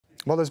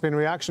Well, there's been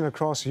reaction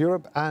across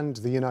Europe and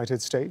the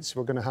United States.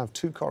 We're going to have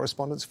two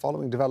correspondents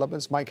following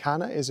developments. Mike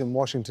Hanna is in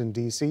Washington,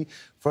 D.C.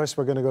 First,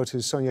 we're going to go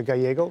to Sonia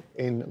Gallego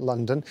in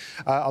London.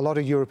 A lot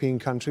of European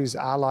countries,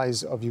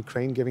 allies of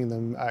Ukraine, giving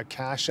them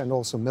cash and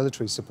also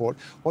military support.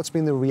 What's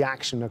been the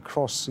reaction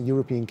across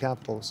European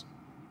capitals?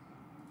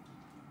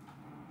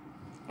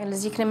 And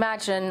as you can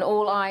imagine,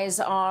 all eyes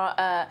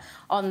are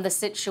on the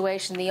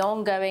situation, the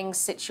ongoing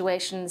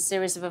situation, the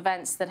series of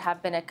events that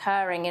have been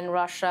occurring in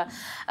Russia.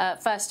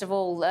 First of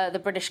all, the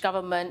British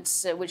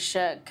government, which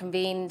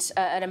convened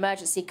an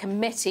emergency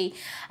committee,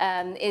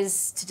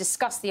 is to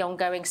discuss the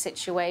ongoing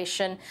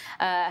situation,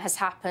 has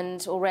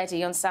happened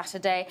already on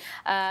Saturday.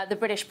 The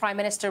British Prime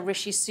Minister,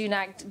 Rishi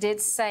Sunak, did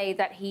say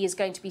that he is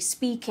going to be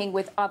speaking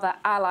with other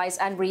allies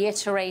and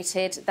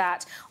reiterated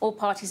that all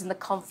parties in the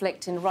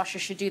conflict in Russia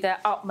should do their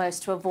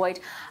utmost to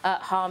avoid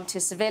harm to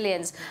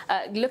civilians.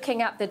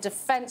 Looking at the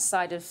defence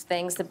side of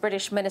things, the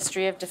British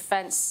Ministry of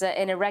Defence,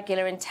 in a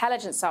regular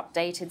intelligence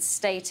update, had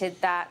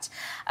stated that,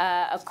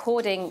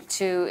 according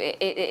to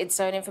its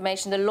own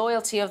information, the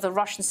loyalty of the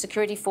Russian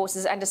security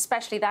forces, and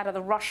especially that of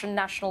the Russian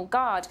National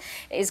Guard,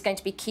 is going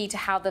to be key to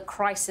how the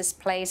crisis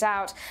plays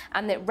out,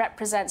 and it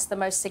represents the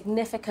most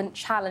significant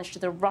challenge to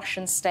the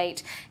Russian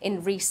state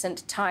in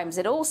recent times.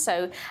 It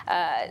also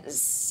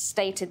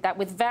stated that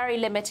with very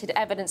limited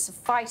evidence of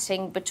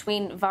fighting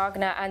between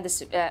Wagner and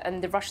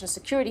the Russian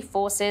security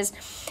forces,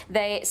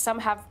 some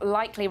have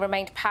likely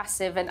remained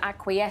passive and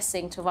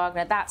acquiescing to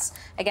Wagner. That's,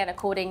 again,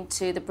 according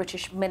to the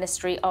British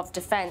Ministry of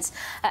Defence.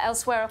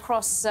 Elsewhere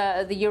across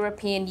the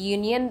European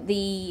Union,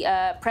 the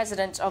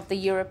President of the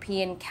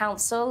European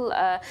Council,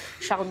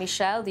 Charles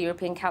Michel, the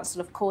European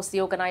Council, of course, the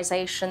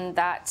organisation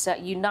that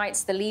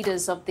unites the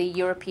leaders of the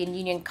European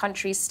Union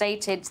countries,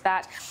 stated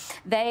that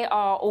they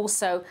are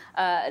also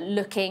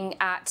looking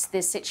at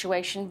this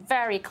situation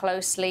very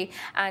closely,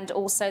 and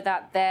also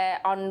that they're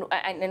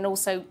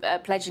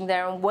pledging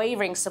their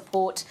unwavering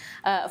support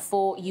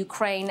for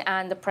Ukraine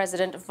and the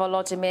President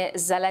Volodymyr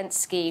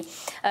Zelensky.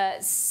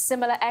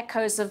 Similar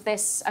echoes of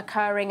this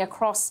occurring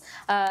across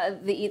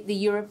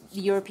the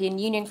European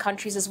Union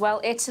countries as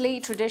well.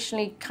 Italy,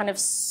 traditionally kind of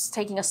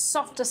taking a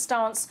softer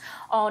stance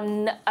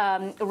on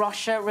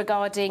Russia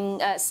regarding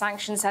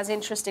sanctions, has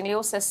interestingly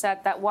also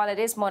said that while it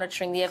is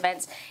monitoring the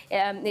events,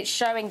 it's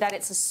showing that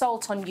its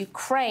assault on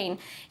Ukraine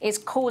is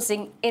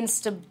causing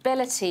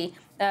instability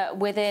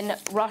within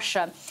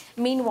Russia.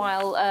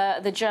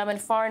 Meanwhile, the German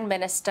foreign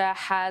minister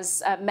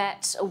has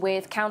met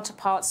with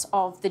counterparts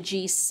of the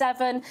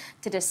G7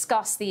 to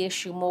discuss the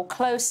issue more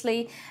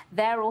closely.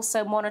 They're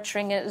also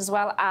monitoring it, as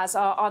well as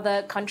are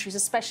other countries,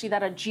 especially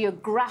that are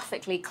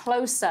geographically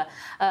closer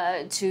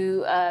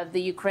to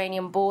the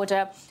Ukrainian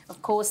border.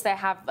 Of course, they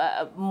have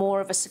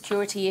more of a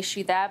security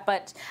issue there,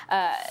 but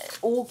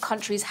all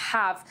countries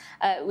have,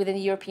 within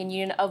the European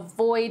Union,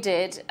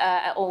 avoided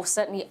or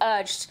certainly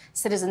urged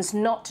citizens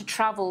not to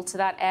travel to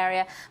that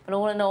area. But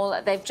all in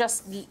all, they've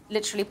just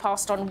literally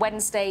passed on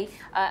Wednesday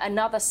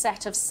another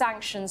set of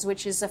sanctions,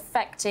 which is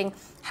affecting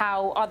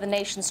how other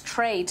nations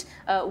trade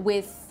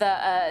with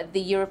the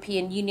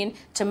European Union,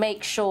 to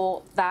make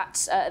sure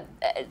that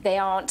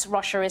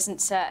Russia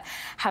isn't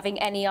having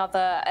any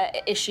other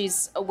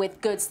issues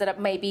with goods that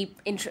may be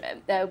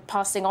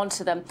passing on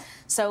to them.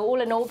 So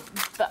all in all,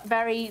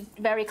 very,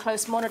 very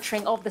close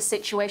monitoring of the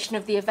situation,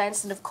 of the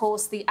events, and of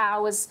course the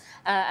hours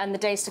and the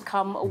days to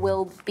come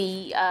will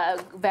be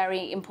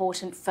very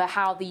important for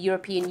how the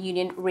European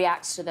Union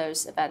reacts to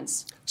those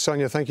events.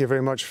 Sonia, thank you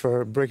very much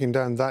for breaking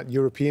down that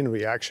European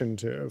reaction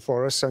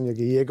for us. Sonia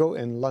Gallego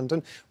in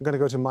London. We're going to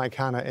go to Mike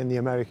Hanna in the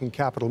American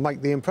capital.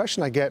 Mike, the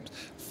impression I get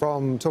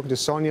from talking to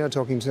Sonia,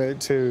 talking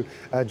to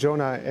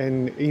Jonah,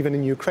 even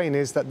in Ukraine,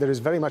 is that there is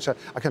very much a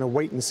kind of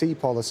wait-and-see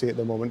policy at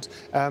the moment.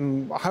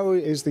 How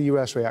is the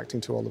US reacting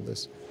to all of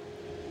this?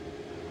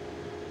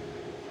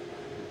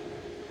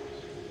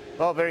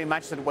 Well, very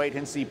much a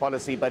wait-and-see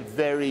policy, but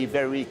very,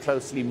 very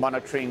closely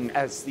monitoring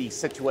as the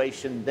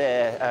situation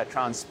there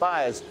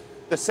transpires.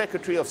 The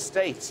Secretary of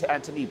State,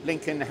 Antony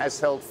Blinken, has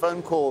held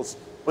phone calls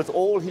with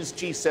all his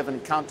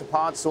G7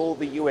 counterparts, all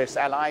the US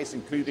allies,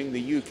 including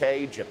the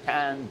UK,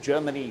 Japan,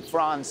 Germany,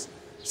 France.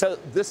 So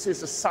this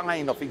is a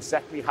sign of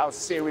exactly how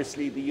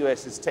seriously the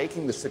US is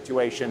taking the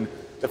situation.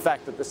 The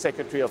fact that the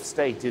Secretary of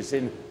State is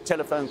in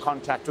telephone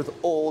contact with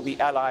all the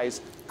allies,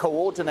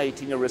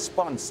 coordinating a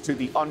response to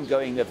the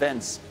ongoing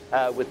events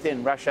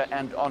within Russia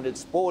and on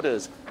its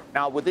borders.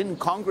 Now, within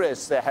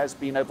Congress, there has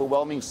been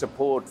overwhelming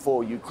support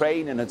for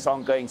Ukraine and its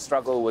ongoing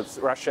struggle with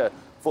Russia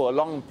for a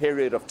long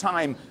period of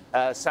time.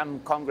 Some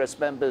Congress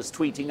members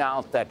tweeting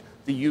out that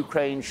the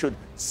Ukraine should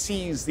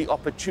seize the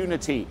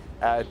opportunity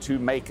to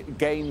make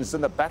gains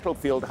in the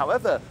battlefield.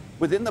 However,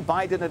 within the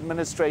Biden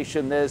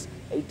administration, there's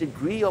a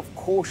degree of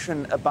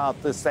caution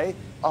about this. They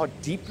are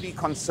deeply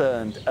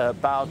concerned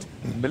about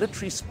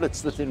military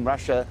splits within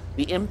Russia,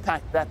 the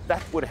impact that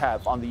that would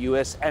have on the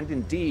US and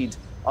indeed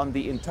on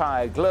the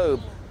entire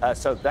globe.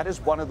 So that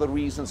is one of the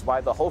reasons why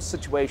the whole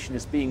situation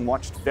is being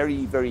watched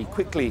very, very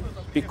quickly,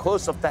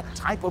 because of that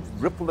type of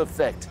ripple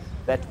effect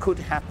that could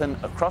happen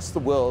across the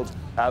world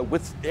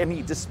with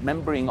any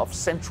dismembering of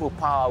central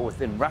power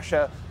within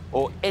Russia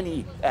or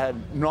any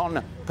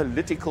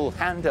non-political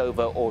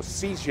handover or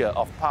seizure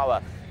of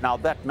power. Now,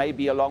 that may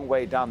be a long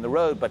way down the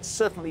road, but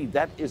certainly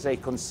that is a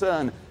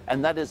concern,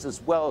 and that is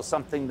as well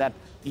something that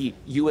the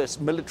US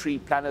military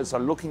planners are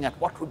looking at.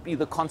 What would be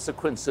the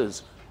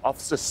consequences of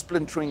the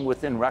splintering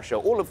within Russia?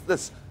 All of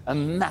this a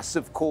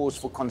massive cause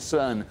for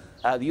concern.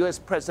 The US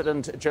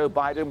President Joe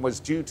Biden was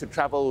due to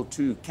travel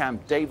to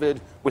Camp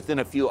David within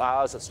a few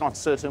hours. It's not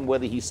certain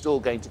whether he's still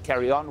going to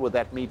carry on with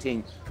that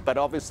meeting, but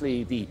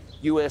obviously the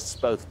US,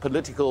 both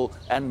political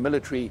and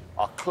military,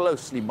 are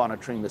closely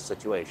monitoring the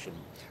situation.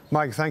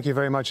 Mike, thank you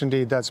very much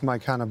indeed. That's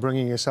Mike Hanna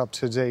bringing us up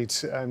to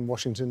date in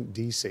Washington,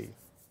 D.C.